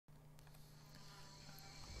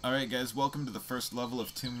Alright guys, welcome to the first level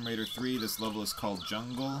of Tomb Raider 3. This level is called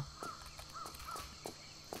Jungle.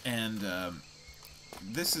 And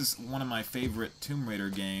this is one of my favorite Tomb Raider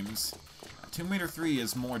games. Tomb Raider 3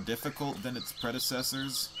 is more difficult than its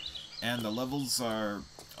predecessors, and the levels are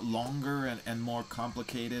longer and more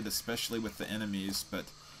complicated, especially with the enemies, but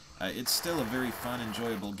it's still a very fun,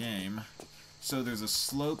 enjoyable game. So there's a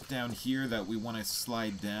slope down here that we want to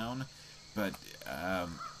slide down, but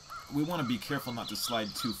we want to be careful not to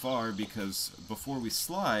slide too far, because before we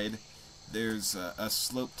slide, there's a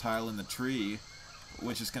slope tile in the tree,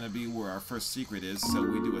 which is going to be where our first secret is. So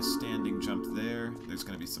we do a standing jump there. There's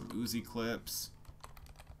going to be some Uzi clips.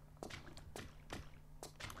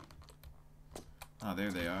 Oh,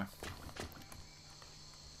 there they are.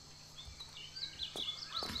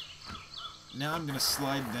 Now I'm going to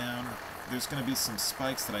slide down. There's going to be some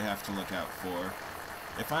spikes that I have to look out for.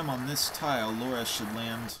 If I'm on this tile, Laura should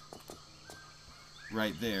land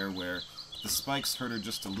right there, where the spikes hurt her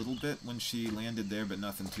just a little bit when she landed there, but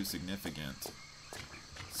nothing too significant.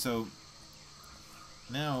 So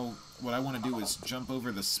now what I want to do is jump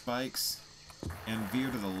over the spikes and veer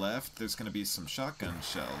to the left. There's going to be some shotgun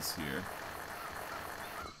shells here.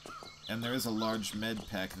 And there is a large med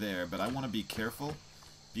pack there, but I want to be careful,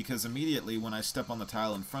 because immediately when I step on the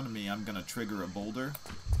tile in front of me, I'm going to trigger a boulder.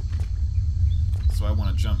 So I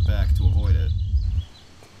want to jump back to avoid it.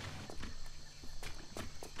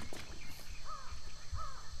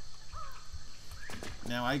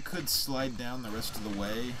 Now I could slide down the rest of the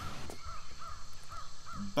way,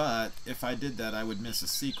 but if I did that I would miss a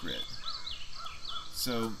secret.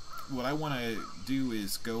 So what I want to do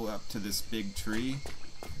is go up to this big tree,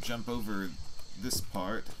 jump over this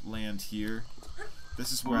part, land here.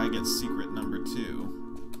 This is where I get secret number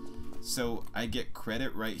 2. So I get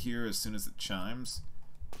credit right here as soon as it chimes,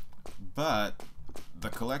 but the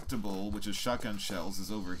collectible, which is shotgun shells,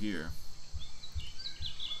 is over here.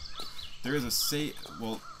 There is a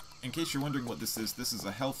well, in case you're wondering what this is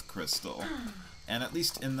a health crystal. And at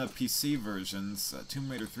least in the PC versions,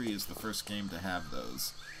 Tomb Raider 3 is the first game to have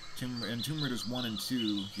those. In Tomb Raiders 1 and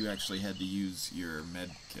 2, you actually had to use your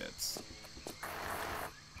med kits.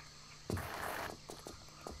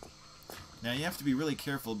 Now you have to be really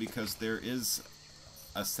careful, because there is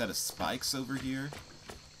a set of spikes over here,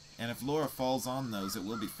 and if Laura falls on those, it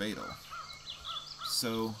will be fatal.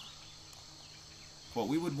 So what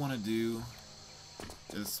we would want to do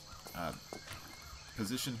is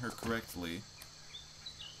position her correctly,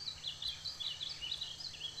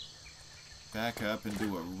 back up and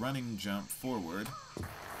do a running jump forward,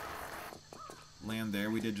 land there.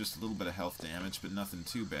 We did just a little bit of health damage, but nothing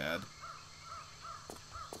too bad.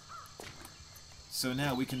 So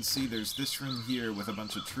now we can see there's this room here with a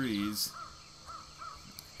bunch of trees,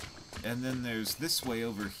 and then there's this way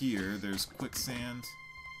over here, there's quicksand.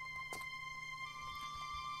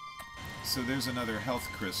 So there's another health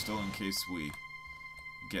crystal in case we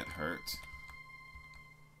get hurt.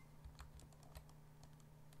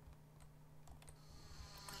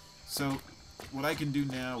 So what I can do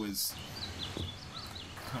now is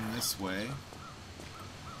come this way.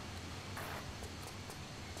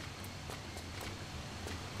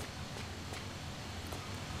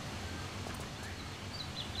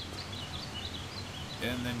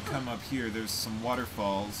 And then come up here. There's some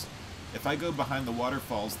waterfalls. If I go behind the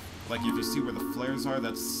waterfalls, like if you see where the flares are,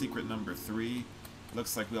 that's secret number 3.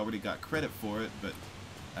 Looks like we already got credit for it, but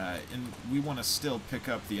we want to still pick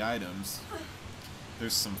up the items.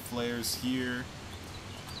 There's some flares here.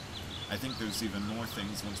 I think there's even more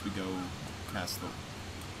things once we go past the...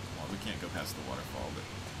 Well, we can't go past the waterfall, but...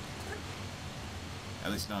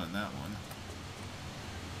 At least not in that one.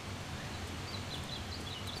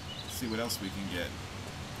 Let's see what else we can get.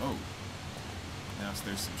 Oh! Now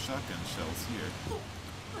there's some shotgun shells here.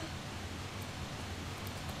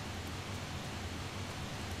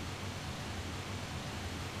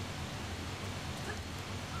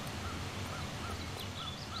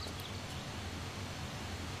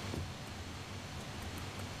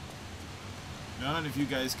 Now, I don't know if you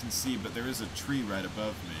guys can see, but there is a tree right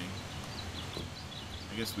above me.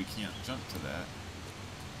 I guess we can't jump to that.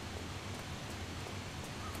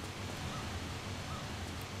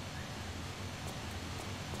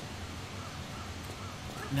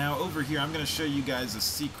 Now over here, I'm going to show you guys a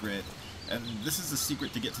secret, and this is a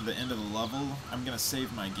secret to get to the end of the level. I'm going to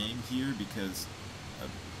save my game here, because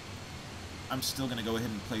I'm still going to go ahead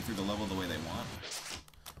and play through the level the way they want.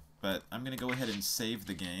 But I'm going to go ahead and save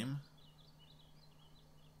the game.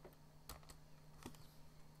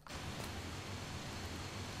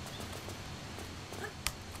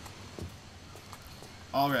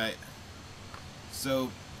 Alright,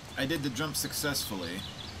 so I did the jump successfully.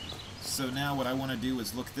 So now what I want to do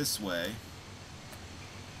is look this way.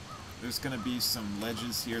 There's going to be some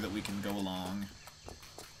ledges here that we can go along.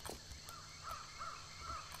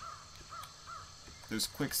 There's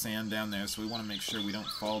quicksand down there, so we want to make sure we don't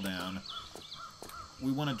fall down.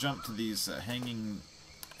 We want to jump to these hanging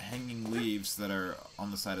leaves that are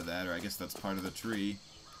on the side of that, or I guess that's part of the tree.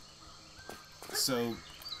 So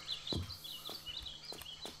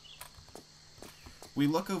we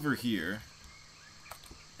look over here,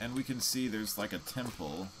 and we can see there's like a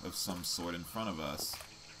temple of some sort in front of us.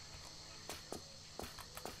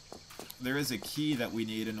 There is a key that we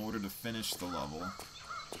need in order to finish the level.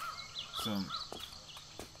 So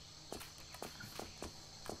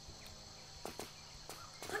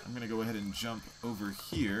I'm going to go ahead and jump over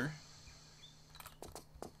here.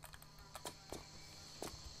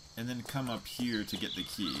 And then come up here to get the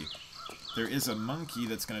key. There is a monkey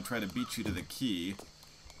that's going to try to beat you to the key.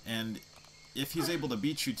 And if he's able to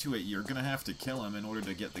beat you to it, you're going to have to kill him in order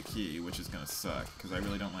to get the key, which is going to suck, because I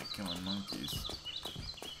really don't like killing monkeys.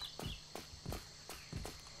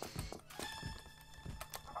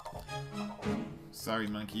 Sorry,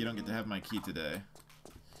 monkey, you don't get to have my key today.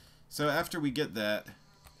 So after we get that,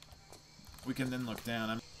 we can then look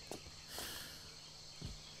down.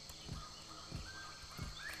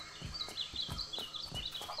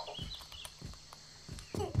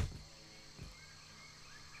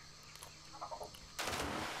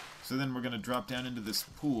 So then we're going to drop down into this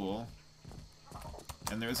pool,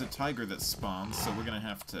 and there's a tiger that spawns, so we're going to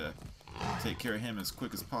have to take care of him as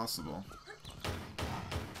quick as possible.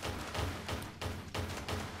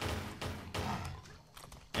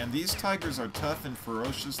 And these tigers are tough and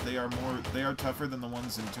ferocious. They are tougher than the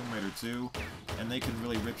ones in Tomb Raider 2, and they can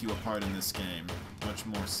really rip you apart in this game, much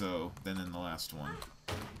more so than in the last one.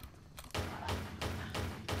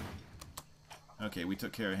 Okay, we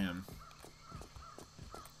took care of him.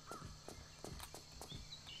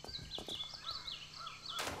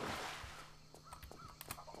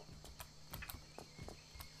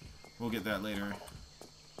 We'll get that later.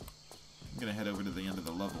 I'm gonna head over to the end of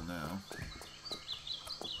the level now.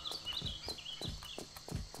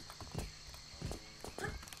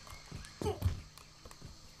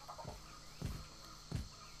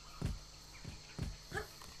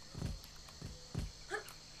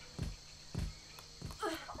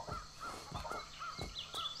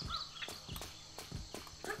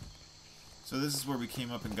 So this is where we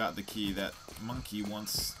came up and got the key. That monkey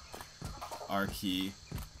wants our key.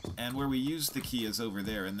 And where we used the key is over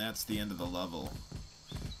there, and that's the end of the level.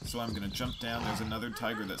 So I'm going to jump down. There's another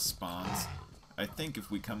tiger that spawns. I think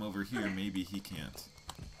if we come over here, maybe he can't.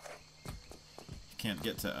 He can't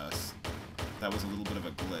get to us. That was a little bit of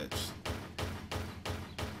a glitch.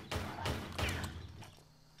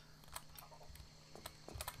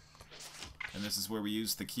 And this is where we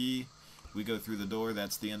use the key. We go through the door.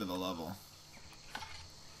 That's the end of the level.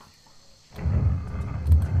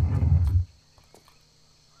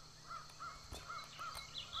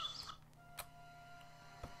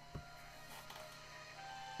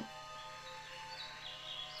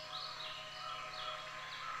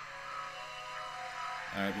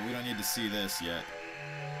 Alright, but we don't need to see this yet.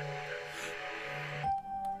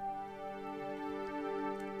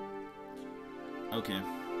 Okay.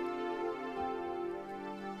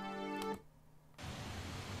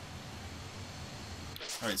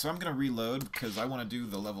 Alright, so I'm gonna reload because I want to do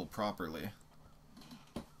the level properly.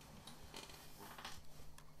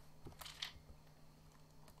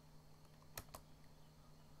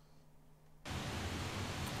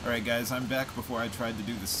 Alright guys, I'm back before I tried to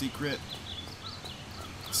do the secret.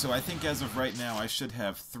 So I think as of right now, I should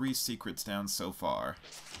have 3 secrets down so far.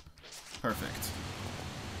 Perfect.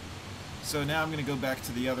 So now I'm going to go back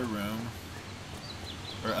to the other room,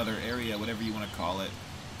 or other area, whatever you want to call it.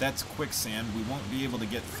 That's quicksand. We won't be able to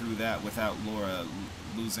get through that without Laura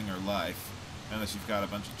losing her life, unless you've got a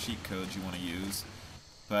bunch of cheat codes you want to use.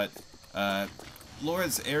 But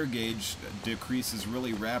Laura's air gauge decreases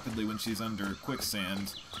really rapidly when she's under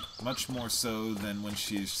quicksand, much more so than when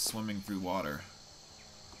she's swimming through water.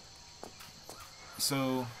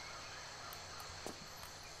 So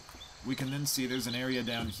we can then see there's an area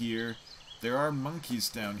down here. There are monkeys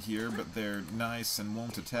down here, but they're nice and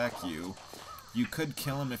won't attack you. You could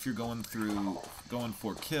kill them if you're going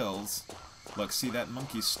for kills. Look, see, that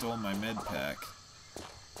monkey stole my med pack.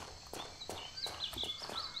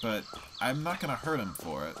 But I'm not gonna hurt him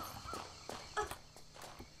for it.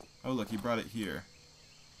 Oh, look, he brought it here.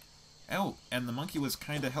 Oh, and the monkey was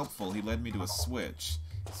kinda helpful. He led me to a switch.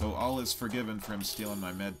 So all is forgiven for him stealing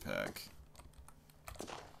my med pack.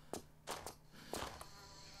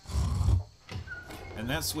 And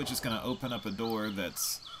that switch is going to open up a door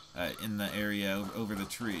that's in the area over the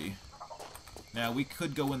tree. Now, we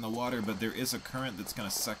could go in the water, but there is a current that's going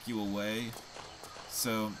to suck you away,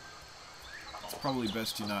 so it's probably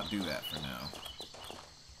best you not do that for now.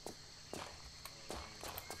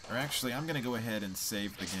 Or actually, I'm going to go ahead and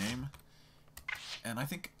save the game, and I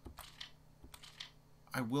think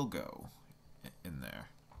I will go in there.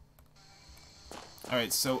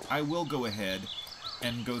 Alright, so I will go ahead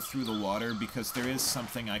and go through the water because there is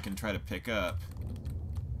something I can try to pick up.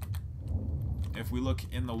 If we look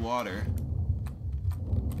in the water,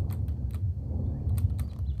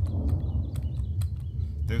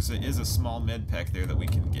 there is a small med pack there that we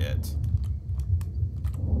can get.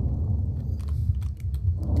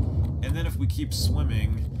 And then if we keep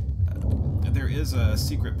swimming, there is a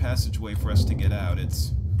secret passageway for us to get out.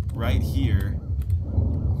 It's right here.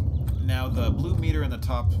 Now, the blue meter in the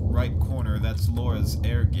top right corner, that's Laura's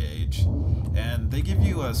air gauge. And they give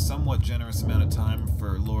you a somewhat generous amount of time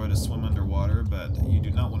for Laura to swim underwater, but you do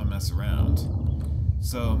not want to mess around.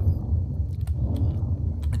 So,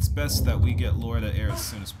 it's best that we get Laura to air as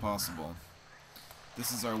soon as possible.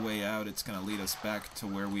 This is our way out. It's going to lead us back to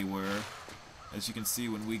where we were. As you can see,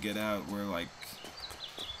 when we get out, we're like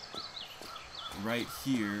right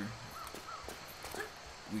here.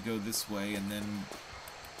 We go this way, and then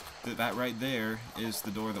that right there is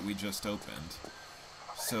the door that we just opened.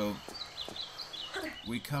 So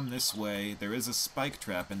we come this way. There is a spike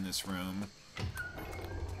trap in this room.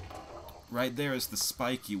 Right there is the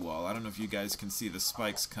spiky wall. I don't know if you guys can see the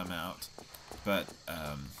spikes come out, but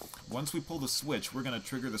once we pull the switch, we're going to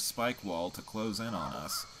trigger the spike wall to close in on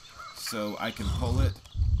us. So I can pull it,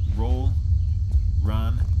 roll,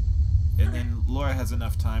 run, and then Laura has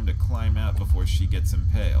enough time to climb out before she gets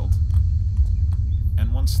impaled.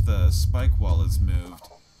 And once the spike wall is moved,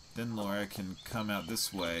 then Laura can come out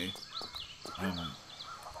this way.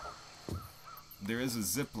 There is a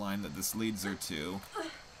zip line that this leads her to,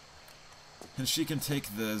 and she can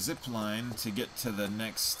take the zip line to get to the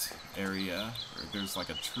next area. There's like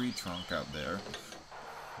a tree trunk out there.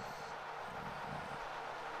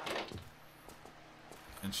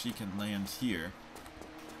 And she can land here.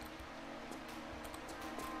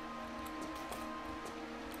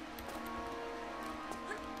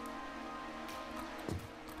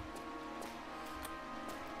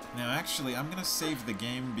 Now actually, I'm gonna save the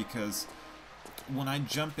game because when I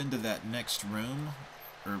jump into that next room,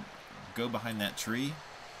 or go behind that tree,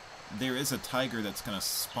 there is a tiger that's gonna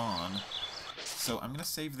spawn. So I'm gonna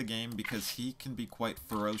save the game because he can be quite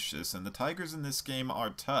ferocious, and the tigers in this game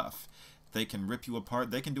are tough. They can rip you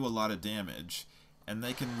apart, they can do a lot of damage, and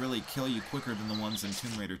they can really kill you quicker than the ones in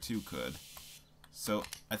Tomb Raider 2 could. So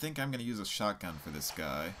I think I'm gonna use a shotgun for this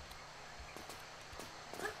guy.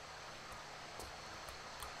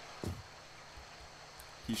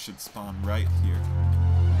 He should spawn right here.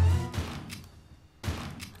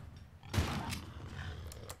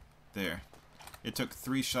 There. It took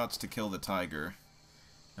 3 shots to kill the tiger.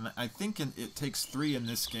 And I think it takes 3 in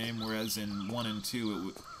this game, whereas in 1 and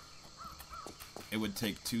 2 it would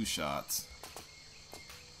take 2 shots.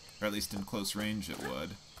 Or at least in close range it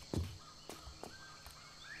would.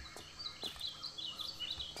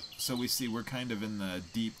 So we see we're kind of in the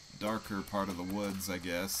deep, darker part of the woods, I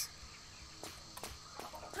guess.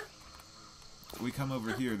 We come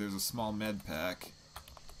over here, there's a small med pack.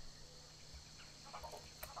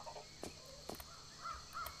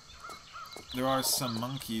 There are some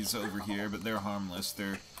monkeys over here, but they're harmless.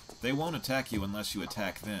 They won't attack you unless you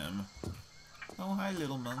attack them. Oh, hi,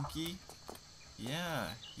 little monkey. Yeah,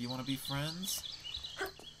 you want to be friends?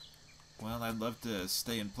 Well, I'd love to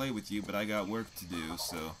stay and play with you, but I got work to do,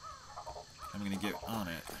 so I'm gonna get on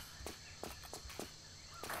it.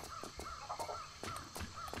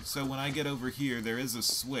 So when I get over here, there is a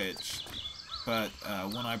switch, but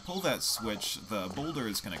when I pull that switch, the boulder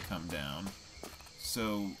is going to come down.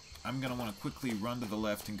 So I'm going to want to quickly run to the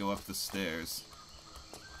left and go up the stairs.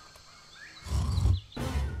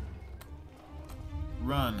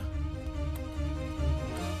 Run.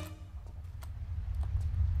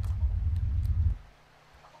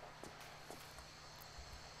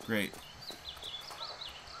 Great.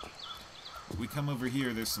 We come over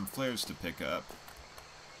here, there's some flares to pick up.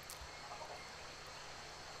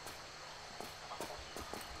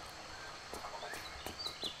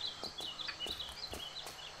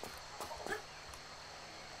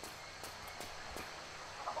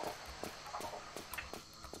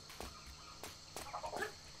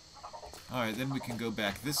 Alright, then we can go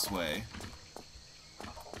back this way.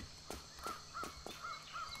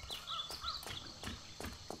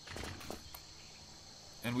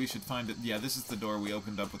 And we should find it. Yeah, this is the door we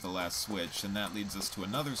opened up with the last switch, and that leads us to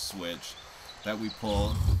another switch that we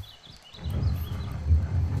pull.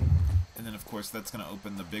 And then, of course, that's going to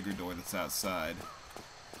open the bigger door that's outside.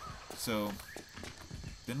 So,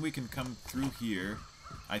 then we can come through here.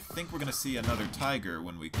 I think we're going to see another tiger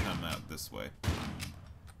when we come out this way.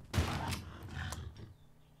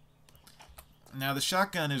 Now, the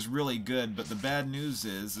shotgun is really good, but the bad news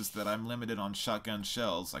is that I'm limited on shotgun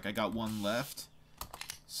shells. Like, I got one left,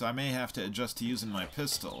 so I may have to adjust to using my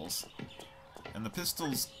pistols. And the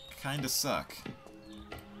pistols kinda suck.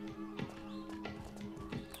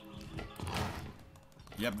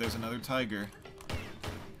 Yep, there's another tiger.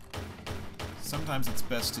 Sometimes it's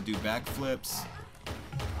best to do backflips.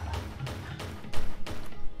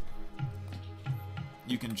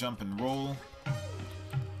 You can jump and roll.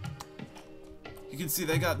 You can see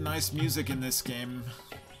they got nice music in this game.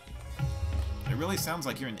 It really sounds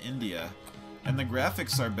like you're in India. And the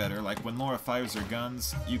graphics are better, like when Laura fires her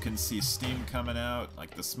guns, you can see steam coming out,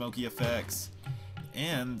 like the smoky effects.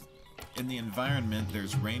 And in the environment,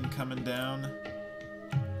 there's rain coming down.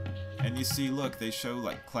 And you see, look, they show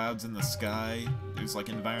like clouds in the sky. There's like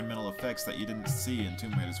environmental effects that you didn't see in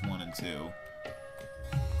Tomb Raiders 1 and 2.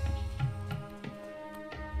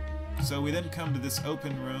 So we then come to this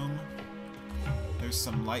open room. There's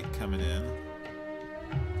some light coming in.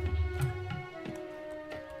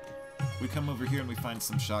 We come over here and we find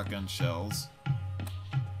some shotgun shells.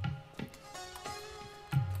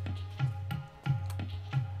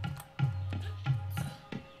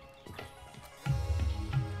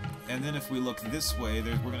 And then if we look this way,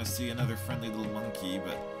 we're going to see another friendly little monkey,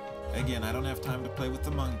 but again, I don't have time to play with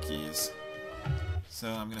the monkeys. So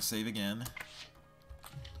I'm going to save again.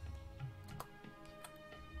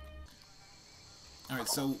 Alright,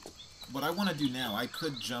 so what I want to do now, I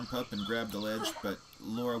could jump up and grab the ledge, but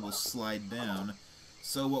Laura will slide down.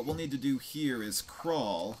 So what we'll need to do here is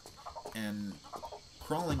crawl, and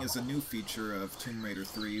crawling is a new feature of Tomb Raider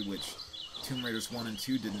 3, which Tomb Raiders 1 and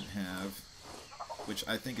 2 didn't have, which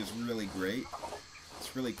I think is really great.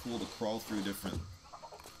 It's really cool to crawl through different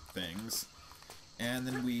things. And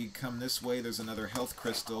then we come this way, there's another health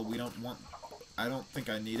crystal. I don't think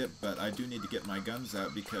I need it, but I do need to get my guns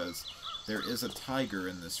out because there is a tiger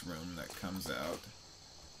in this room that comes out.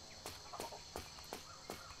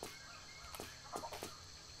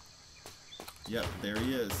 Yep, there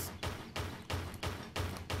he is.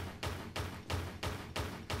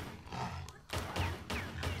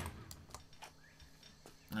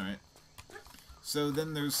 Alright. So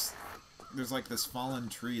then there's like this fallen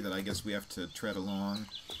tree that I guess we have to tread along.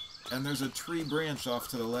 And there's a tree branch off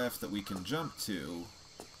to the left that we can jump to.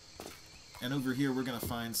 And over here we're going to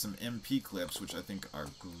find some MP clips, which I think are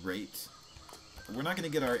great. We're not going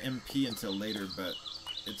to get our MP until later, but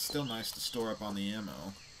it's still nice to store up on the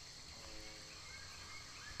ammo.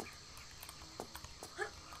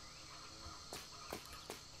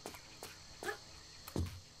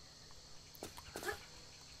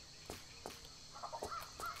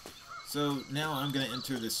 So now I'm going to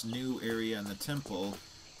enter this new area in the temple.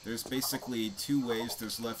 There's basically two ways,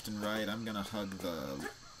 there's left and right. I'm going to hug the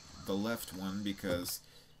left one because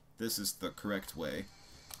this is the correct way.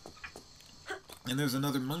 And there's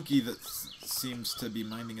another monkey that seems to be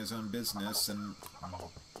minding his own business, and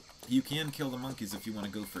you can kill the monkeys if you want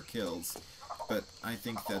to go for kills, but I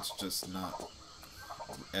think that's just not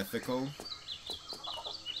ethical.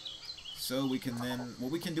 So we can then, what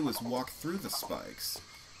we can do is walk through the spikes.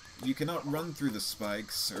 You cannot run through the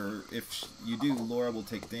spikes, or if you do, Laura will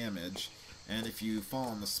take damage. And if you fall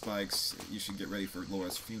on the spikes, you should get ready for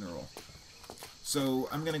Laura's funeral. So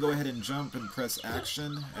I'm going to go ahead and jump and press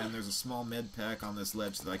action, and there's a small med pack on this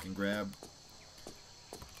ledge that I can grab.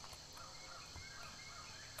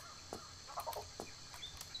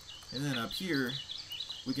 And then up here,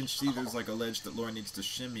 we can see there's like a ledge that Laura needs to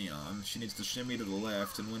shimmy on. She needs to shimmy to the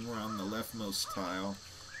left, and when we're on the leftmost tile,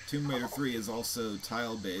 Tomb Raider 3 is also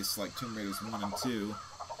tile-based like Tomb Raiders 1 and 2,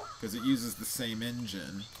 because it uses the same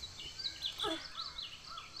engine.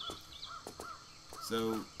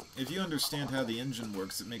 So, if you understand how the engine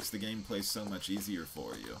works, it makes the gameplay so much easier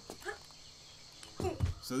for you.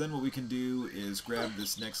 So then what we can do is grab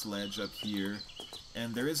this next ledge up here,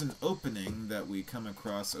 and there is an opening that we come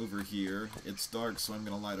across over here. It's dark, so I'm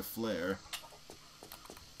going to light a flare.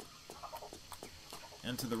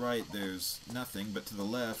 And to the right there's nothing, but to the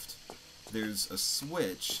left there's a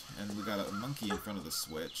switch, and we got a monkey in front of the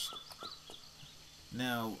switch.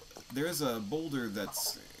 Now, there is a boulder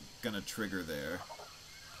that's going to trigger there.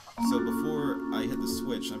 So before I hit the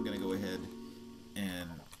switch, I'm going to go ahead and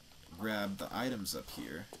grab the items up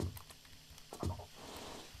here.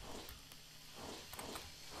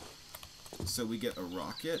 So we get a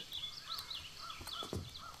rocket,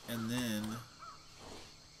 And then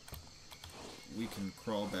we can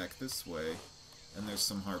crawl back this way, and there's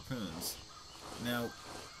some harpoons. Now,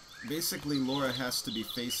 basically Laura has to be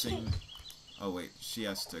facing... Oh wait, she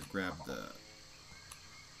has to grab the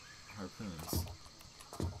harpoons.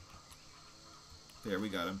 There, we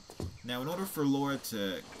got him. Now, in order for Laura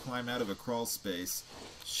to climb out of a crawl space,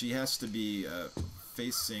 she has to be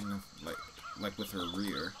facing, like with her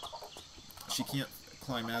rear. She can't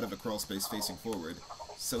climb out of a crawl space facing forward.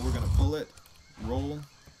 So we're going to pull it, roll,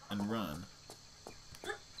 and run.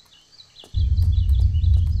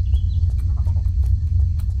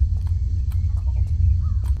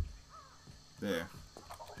 There.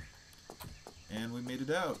 And we made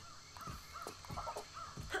it out.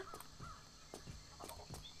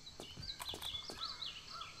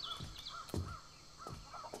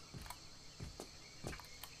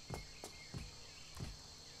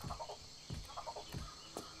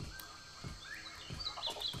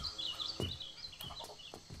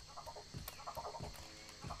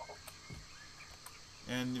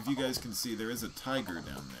 And if you guys can see, there is a tiger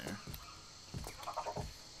down there.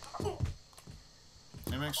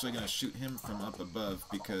 I'm actually going to shoot him from up above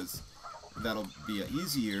because that'll be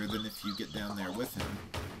easier than if you get down there with him.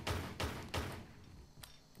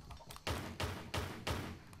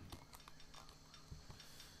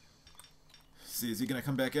 See, is he going to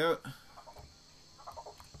come back out?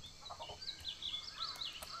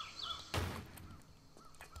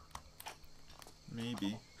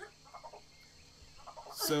 Maybe.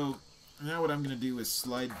 So, now what I'm going to do is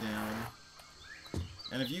slide down.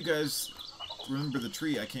 And if you guys remember the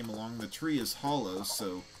tree I came along, the tree is hollow,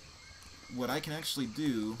 so what I can actually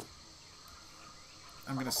do,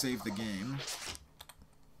 I'm going to save the game.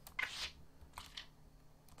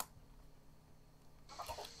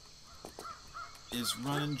 Is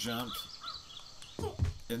run and jump,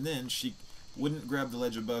 and then she wouldn't grab the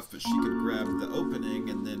ledge above, but she could grab the opening,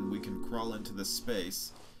 and then we can crawl into the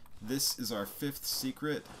space. This is our 5th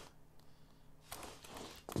secret.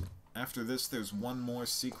 After this, there's one more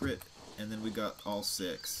secret, and then we got all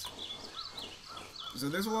 6. So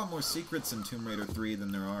there's a lot more secrets in Tomb Raider 3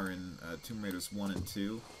 than there are in Tomb Raiders 1 and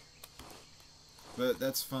 2. But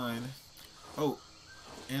that's fine. Oh,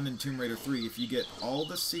 and in Tomb Raider 3, if you get all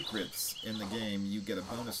the secrets in the game, you get a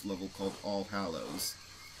bonus level called All Hallows,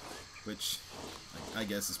 which I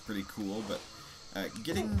guess is pretty cool, but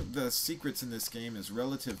getting the secrets in this game is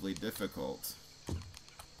relatively difficult.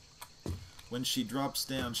 When she drops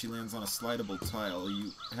down, she lands on a slidable tile.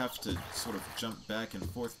 You have to sort of jump back and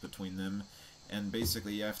forth between them, and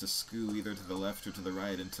basically you have to scoo either to the left or to the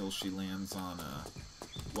right until she lands on a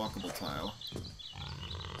walkable tile.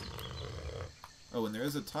 Oh, and there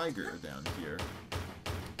is a tiger down here.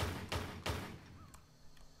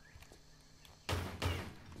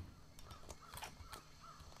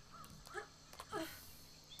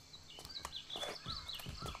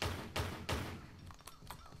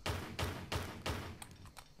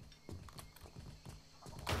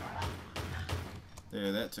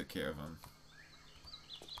 There, that took care of him.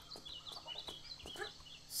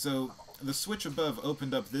 So, the switch above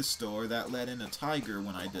opened up this door. That let in a tiger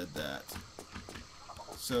when I did that.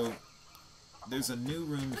 So, there's a new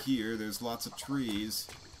room here. There's lots of trees.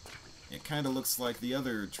 It kind of looks like the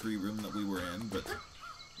other tree room that we were in, but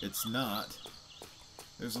it's not.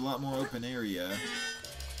 There's a lot more open area.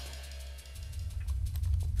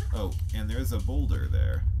 Oh, and there's a boulder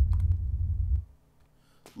there.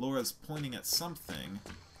 Laura's pointing at something.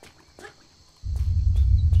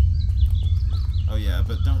 Oh yeah,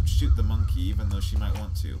 but don't shoot the monkey, even though she might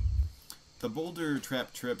want to. The boulder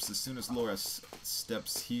trap trips as soon as Laura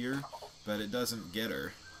steps here, but it doesn't get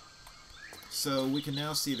her. So we can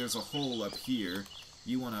now see there's a hole up here.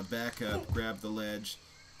 You want to back up, grab the ledge.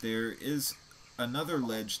 There is another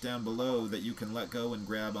ledge down below that you can let go and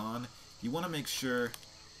grab on. You want to make sure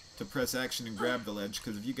to press action and grab the ledge,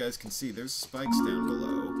 because if you guys can see, there's spikes down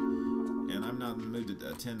below. And I'm not in the mood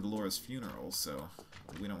to attend Laura's funeral, so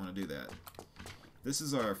we don't want to do that. This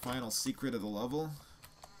is our final secret of the level.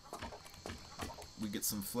 We get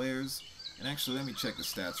some flares. And actually, let me check the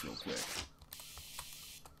stats real quick.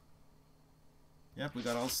 Yep, we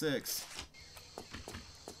got all 6.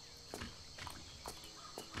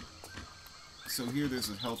 So here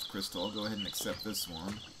there's a health crystal. I'll go ahead and accept this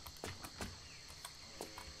one.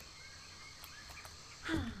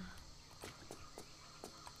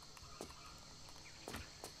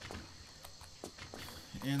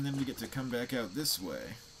 And then we get to come back out this way.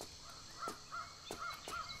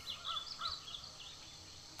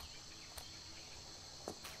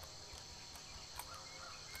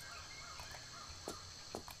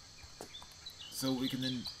 So we can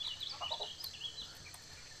then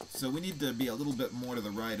So we need to be a little bit more to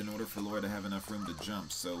the right in order for Laura to have enough room to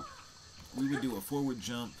jump. So we would do a forward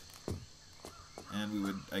jump, and we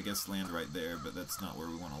would, I guess, land right there, but that's not where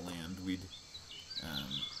we want to land. We'd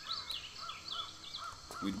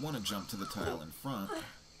want to jump to the tile in front,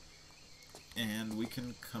 and we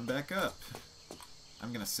can come back up. I'm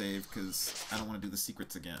going to save because I don't want to do the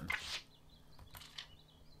secrets again.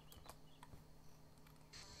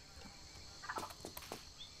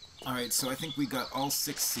 Alright, so I think we got all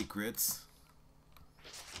 6 secrets.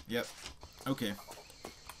 Yep. Okay.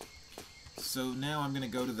 So now I'm going to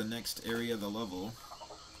go to the next area of the level.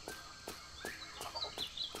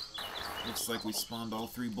 Looks like we spawned all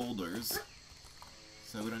 3 boulders.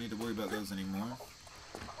 So we don't need to worry about those anymore.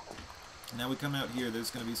 Now we come out here,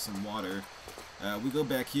 there's going to be some water. We go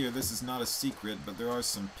back here, this is not a secret, but there are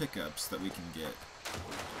some pickups that we can get.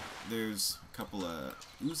 There's a couple of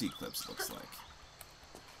Uzi clips, looks like.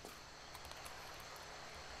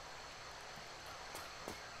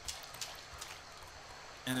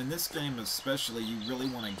 And in this game especially, you really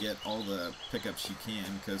want to get all the pickups you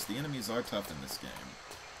can, because the enemies are tough in this game.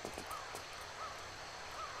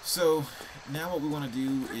 So, now what we want to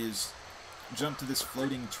do is jump to this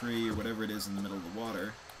floating tree, or whatever it is in the middle of the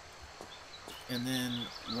water. And then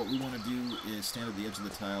what we want to do is stand at the edge of the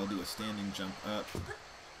tile, do a standing jump up,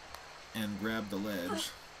 and grab the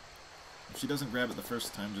ledge. If she doesn't grab it the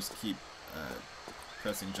first time, just keep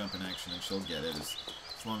pressing jump in action and she'll get it, as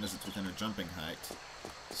long as it's within her jumping height.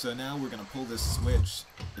 So now we're going to pull this switch.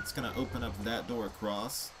 It's going to open up that door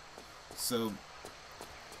across. So,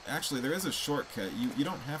 actually there is a shortcut. You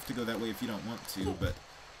don't have to go that way if you don't want to, but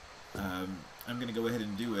I'm going to go ahead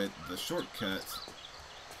and do it. The shortcut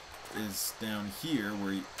is down here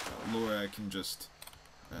where Laura can just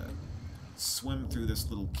swim through this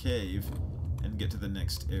little cave and get to the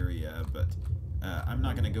next area, but I'm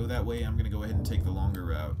not going to go that way. I'm going to go ahead and take the longer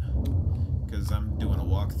route because I'm doing a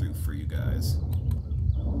walkthrough for you guys.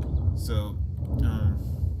 So,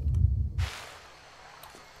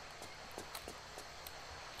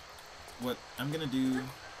 what I'm going to do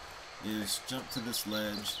is jump to this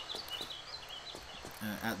ledge.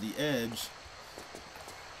 At the edge,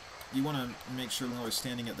 you want to make sure Laura's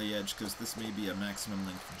standing at the edge because this may be a maximum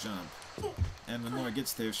length jump. And when Laura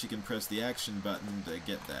gets there, she can press the action button to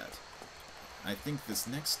get that. I think this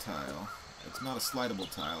next tile, it's not a slidable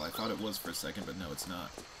tile. I thought it was for a second, but no, it's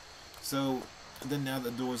not. So, then now the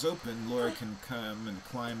door's open, Laura can come and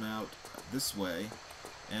climb out this way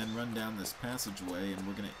and run down this passageway, and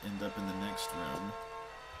we're going to end up in the next room.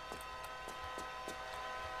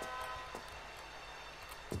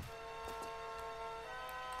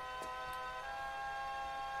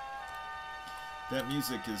 That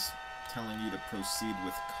music is telling you to proceed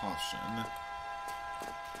with caution.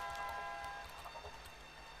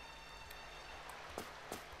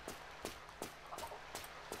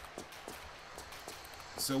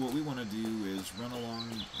 So what we want to do is run along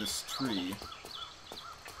this tree.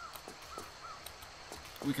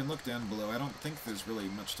 We can look down below. I don't think there's really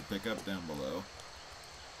much to pick up down below.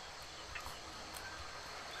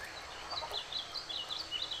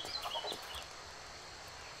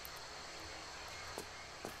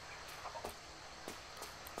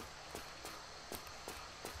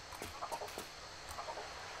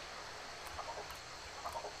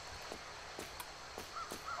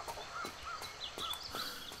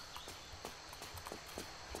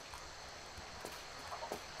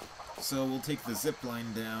 So we'll take the zip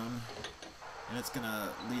line down, and it's going to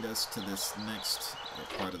lead us to this next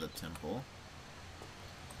part of the temple.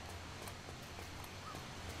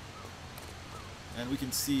 And we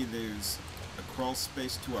can see there's a crawl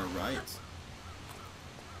space to our right,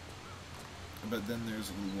 but then there's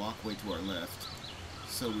a little walkway to our left.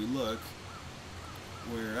 So we look,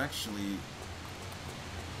 we're actually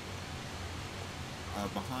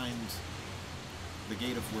behind the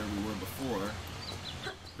gate of where we were before.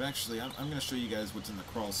 But actually, I'm going to show you guys what's in the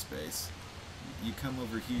crawl space. You come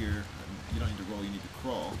over here, and you don't need to roll, you need to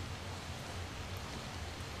crawl.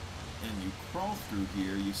 And you crawl through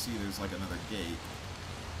here, you see there's like another gate.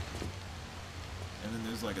 And then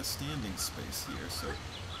there's like a standing space here, so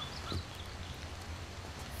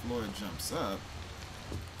Laura jumps up.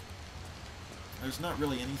 There's not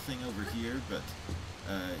really anything over here, but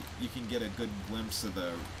you can get a good glimpse of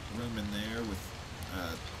the room in there with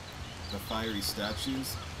the fiery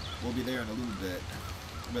statues. We'll be there in a little bit,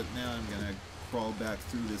 but now I'm gonna crawl back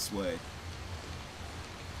through this way.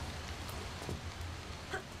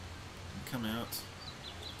 Come out.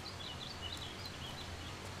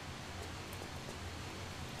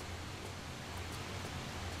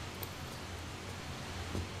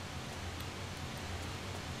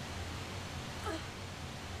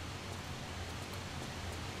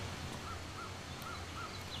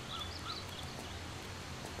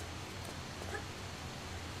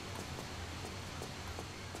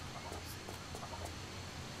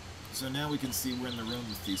 So now we can see we're in the room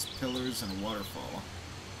with these pillars and a waterfall.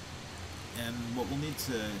 And what we'll need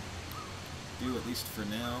to do, at least for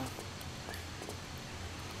now,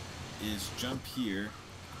 is jump here.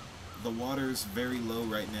 The water's very low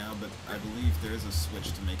right now, but I believe there is a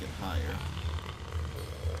switch to make it higher.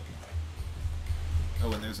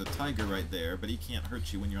 Oh, and there's a tiger right there, but he can't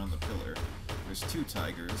hurt you when you're on the pillar. There's two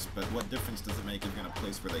tigers, but what difference does it make if you're in a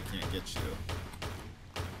place where they can't get you?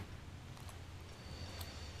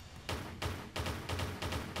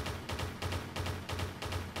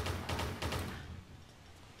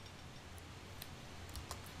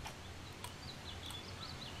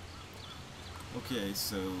 Okay,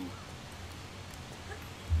 so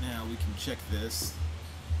now we can check this.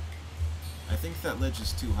 I think that ledge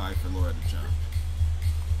is too high for Laura to jump.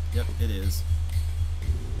 Yep, it is.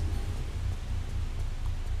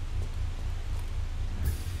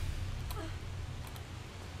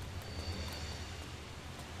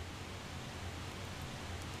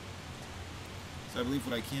 So I believe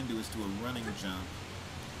what I can do is do a running jump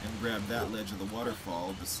and grab that ledge of the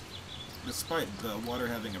waterfall. Despite the water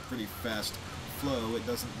having a pretty fast flow, it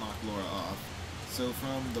doesn't knock Laura off. So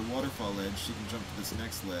from the waterfall ledge, she can jump to this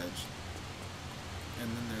next ledge, and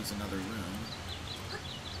then there's another room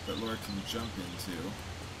that Laura can jump into.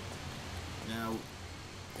 Now,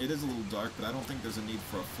 it is a little dark, but I don't think there's a need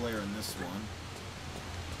for a flare in this one.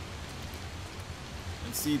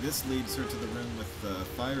 And see, this leads her to the room with the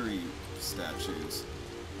fiery statues.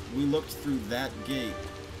 We looked through that gate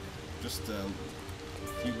just a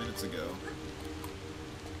few minutes ago.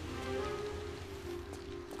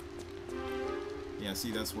 Yeah,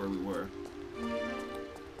 see, that's where we were.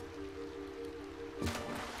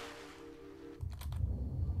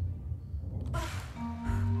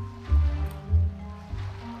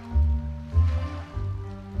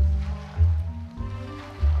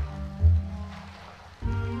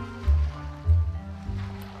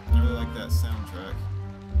 I really like that soundtrack.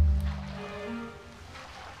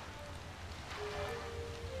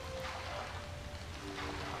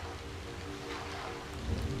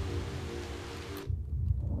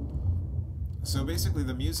 So basically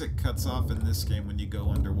the music cuts off in this game when you go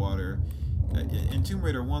underwater. In Tomb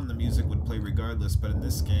Raider 1 the music would play regardless, but in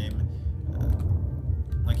this game,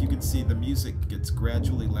 like you can see, the music gets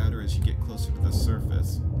gradually louder as you get closer to the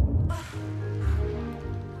surface.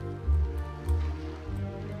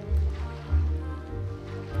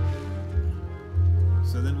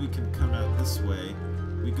 So then we can come out this way.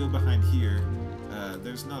 We go behind here.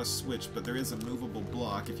 There's not a switch, but there is a movable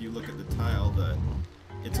block. If you look at the tile,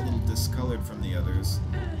 it's a little discolored from the others,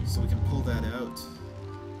 so we can pull that out.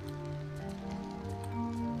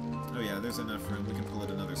 Oh yeah, there's enough room. We can pull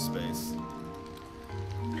it another space.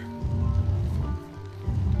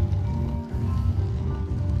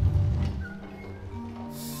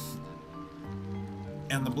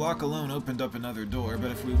 And the block alone opened up another door,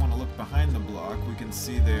 but if we want to look behind the block, we can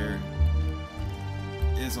see there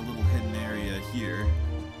is a little hidden area here.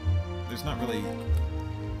 There's not really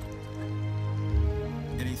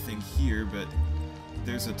anything here, but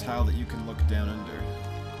there's a tile that you can look down under.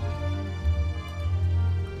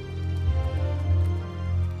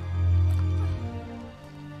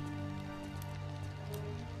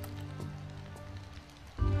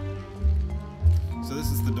 So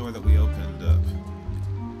this is the door that we opened up.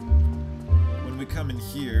 When we come in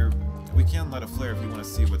here, we can light a flare if you want to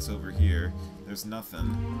see what's over here. There's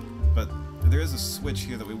nothing, but there is a switch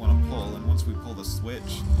here that we want to pull, and once we pull the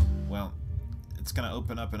switch, well, it's going to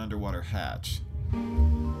open up an underwater hatch.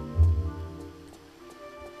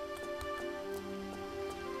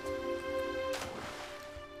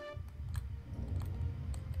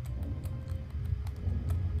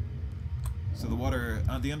 So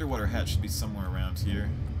the underwater hatch should be somewhere around here.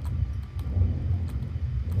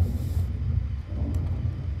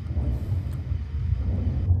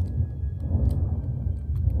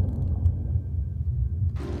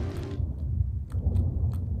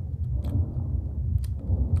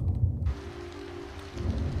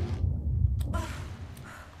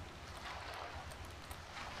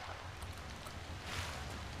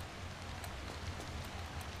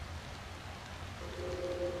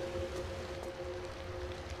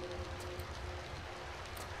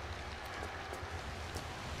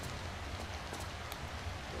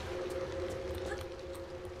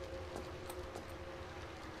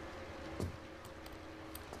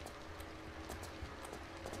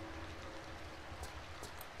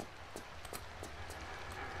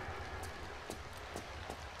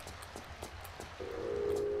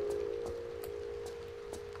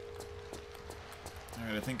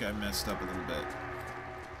 I think I messed up a little bit.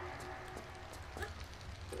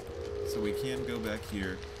 So we can go back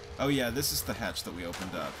here. Oh yeah, this is the hatch that we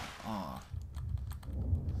opened up. Ah.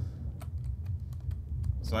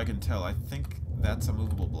 So I can tell. I think that's a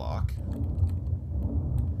movable block.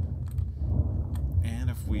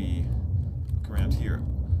 And if we look around here...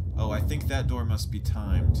 Oh, I think that door must be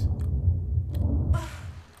timed.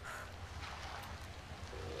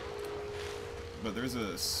 But there's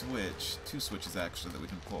a switch, 2 switches actually, that we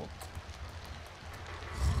can pull.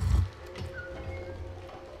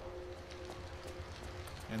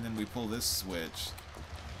 And then we pull this switch.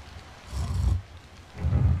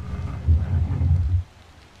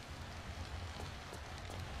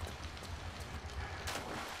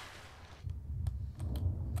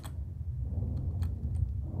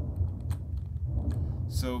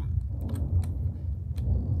 So,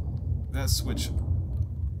 that switch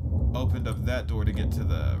opened up that door to get to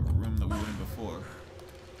the room that we were in before.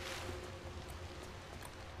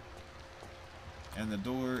 And the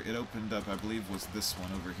door it opened up, I believe, was this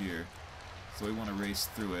one over here. So we want to race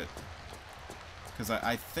through it. Because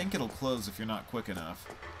I think it'll close if you're not quick enough.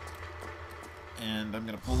 And I'm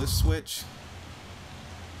going to pull this switch.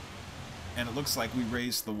 And it looks like we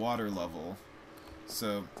raised the water level.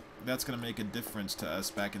 So that's going to make a difference to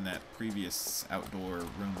us back in that previous outdoor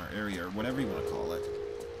room or area, or whatever you want to call it.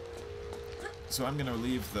 So I'm going to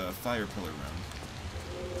leave the fire pillar room.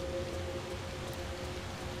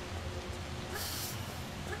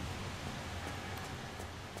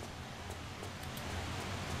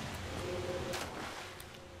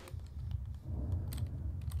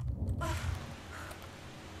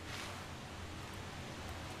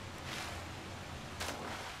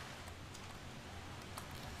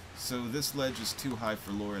 So this ledge is too high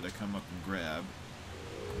for Laura to come up and grab.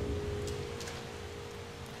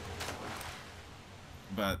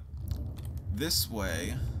 But this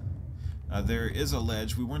way, there is a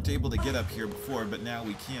ledge. We weren't able to get up here before, but now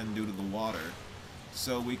we can due to the water.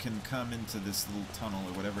 So we can come into this little tunnel,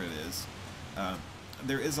 or whatever it is.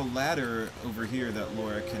 There is a ladder over here that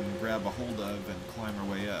Laura can grab a hold of and climb her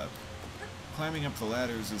way up. Climbing up the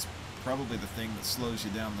ladders is probably the thing that slows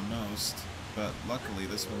you down the most, but luckily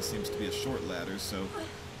this one seems to be a short ladder, so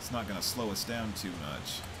it's not going to slow us down too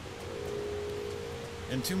much.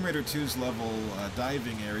 In Tomb Raider 2's level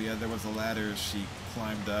diving area, there was a ladder she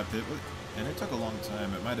climbed up, and it took a long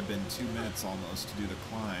time. It might have been 2 minutes almost to do the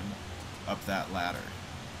climb up that ladder.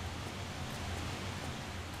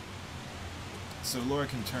 So Laura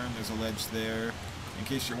can turn, there's a ledge there. In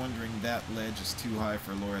case you're wondering, that ledge is too high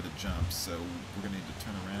for Laura to jump, so we're going to need to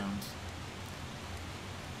turn around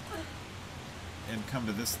and come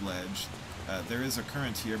to this ledge. There is a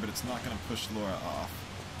current here, but it's not going to push Laura off.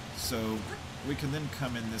 So we can then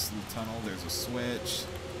come in this little tunnel. There's a switch.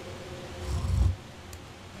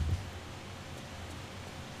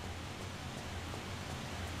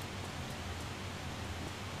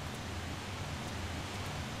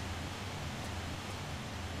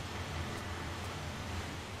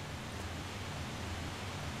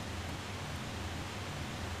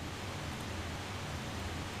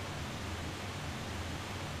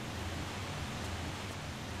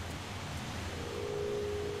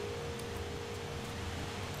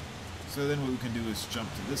 So then what we can do is jump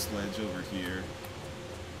to this ledge over here.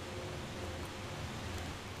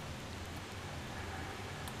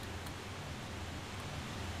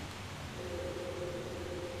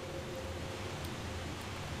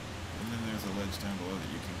 And then there's a ledge down below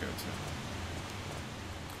that you can go to.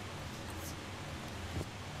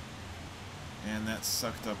 And that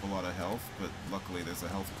sucked up a lot of health, but luckily there's a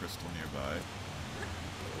health crystal nearby.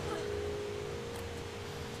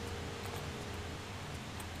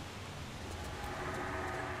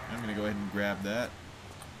 I'm going to go ahead and grab that.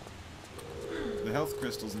 The health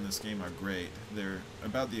crystals in this game are great. They're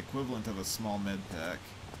about the equivalent of a small med pack.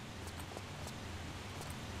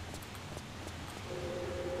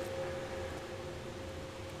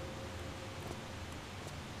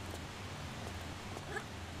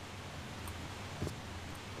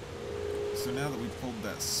 So now that we pulled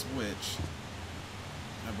that switch,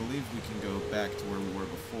 I believe we can go back to where we were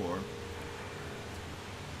before.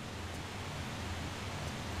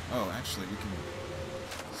 Oh, actually, we can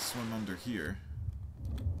swim under here.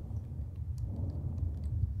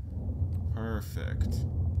 Perfect.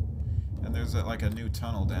 And there's like a new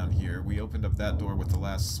tunnel down here. We opened up that door with the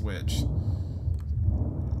last switch.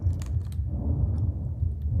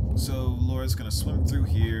 So Laura's gonna swim through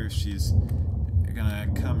here. She's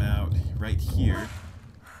gonna come out right here.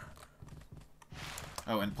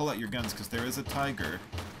 Oh, and pull out your guns, because there is a tiger.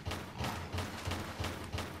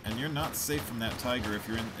 And you're not safe from that tiger if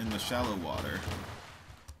you're in the shallow water.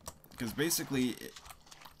 Because basically...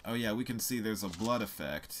 oh yeah, we can see there's a blood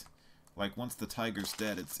effect. Like, once the tiger's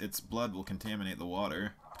dead, its blood will contaminate the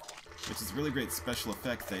water. Which is a really great special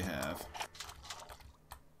effect they have.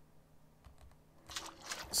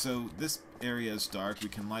 So, this area is dark. We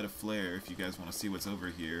can light a flare if you guys want to see what's over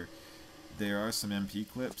here. There are some MP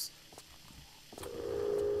clips.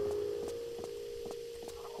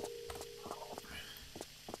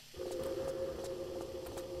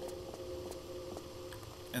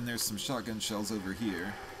 And there's some shotgun shells over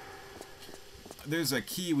here. There's a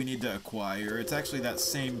key we need to acquire. It's actually that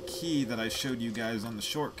same key that I showed you guys on the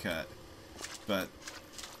shortcut. But,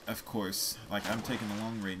 of course, like, I'm taking the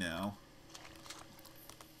long way now.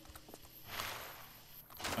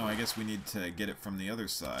 Oh, I guess we need to get it from the other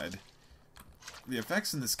side. The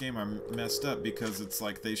effects in this game are messed up because it's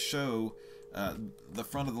like they show the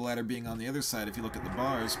front of the ladder being on the other side if you look at the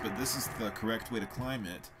bars, but this is the correct way to climb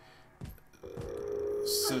it.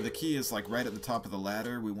 So the key is like right at the top of the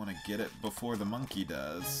ladder. We want to get it before the monkey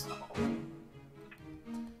does.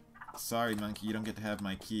 Sorry, monkey, you don't get to have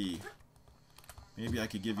my key. Maybe I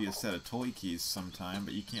could give you a set of toy keys sometime,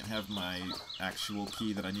 but you can't have my actual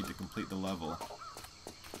key that I need to complete the level.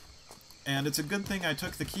 And it's a good thing I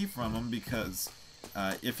took the key from him, because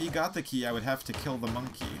if he got the key, I would have to kill the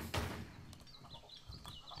monkey.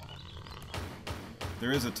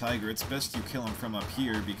 There is a tiger. It's best you kill him from up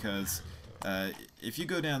here, because if you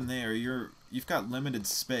go down there, you've got limited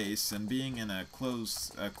space, and being in a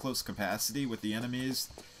close capacity with the enemies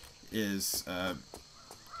is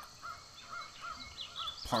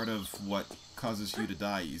part of what causes you to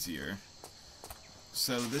die easier.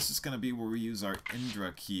 So this is going to be where we use our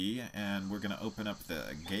Indra key, and we're going to open up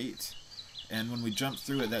the gate. And when we jump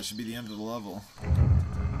through it, that should be the end of the level.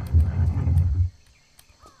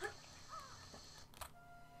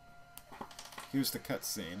 Here's the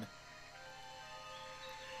cutscene.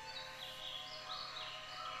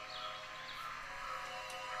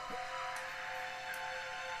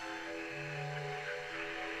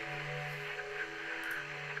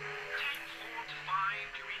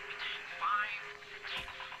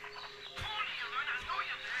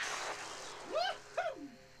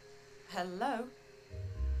 Hello?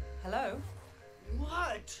 Hello?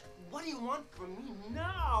 What? What do you want from me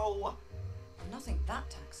now? Nothing that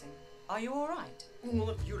taxing. Are you alright?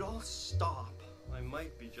 Well, if you'd all stop, I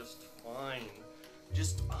might be just fine.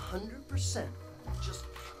 Just 100%. Just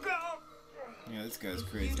go! Yeah, this guy's If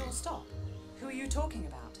crazy. you'd all stop. Who are you talking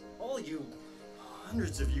about? All you,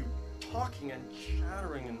 hundreds of you, talking and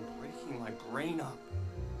chattering and breaking my brain up.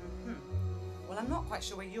 Well, I'm not quite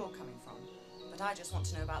sure where you're coming from, but I just want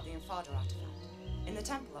to know about the Infada artifact. In the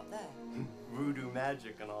temple up there. Voodoo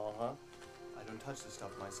magic and all, huh? I don't touch this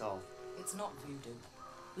stuff myself. It's not voodoo.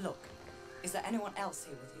 Look, is there anyone else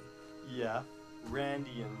here with you? Yeah,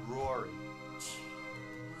 Randy and Rory.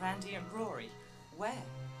 Randy and Rory? Where?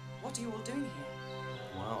 What are you all doing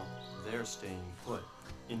here? Well, they're staying put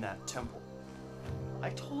in that temple.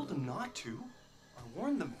 I told them not to. I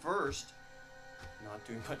warned them first. Not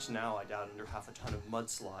doing much now, I doubt, under half a ton of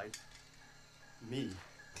mudslide. Me.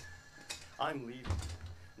 I'm leaving.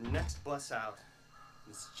 Next bus out.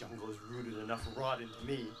 This jungle has rooted enough rot into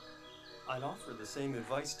me. I'd offer the same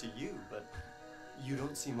advice to you, but you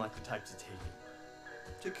don't seem like the type to take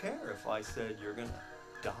it. To care if I said you're gonna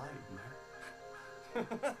die in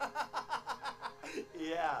there.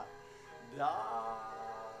 Yeah, die.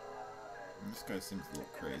 This guy seems a little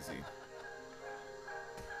crazy.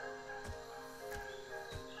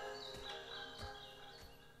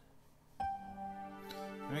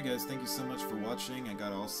 Alright guys, thank you so much for watching. I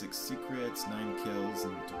got all 6 secrets, 9 kills,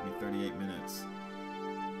 and it took me 38 minutes.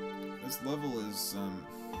 This level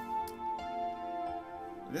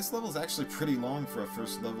is actually pretty long for a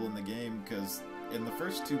first level in the game, because in the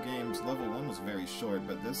first 2 games, level 1 was very short,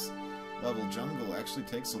 but this level, Jungle, actually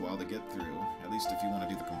takes a while to get through, at least if you want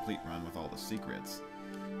to do the complete run with all the secrets.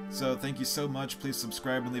 So thank you so much. Please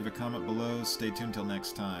subscribe and leave a comment below. Stay tuned till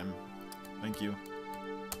next time. Thank you.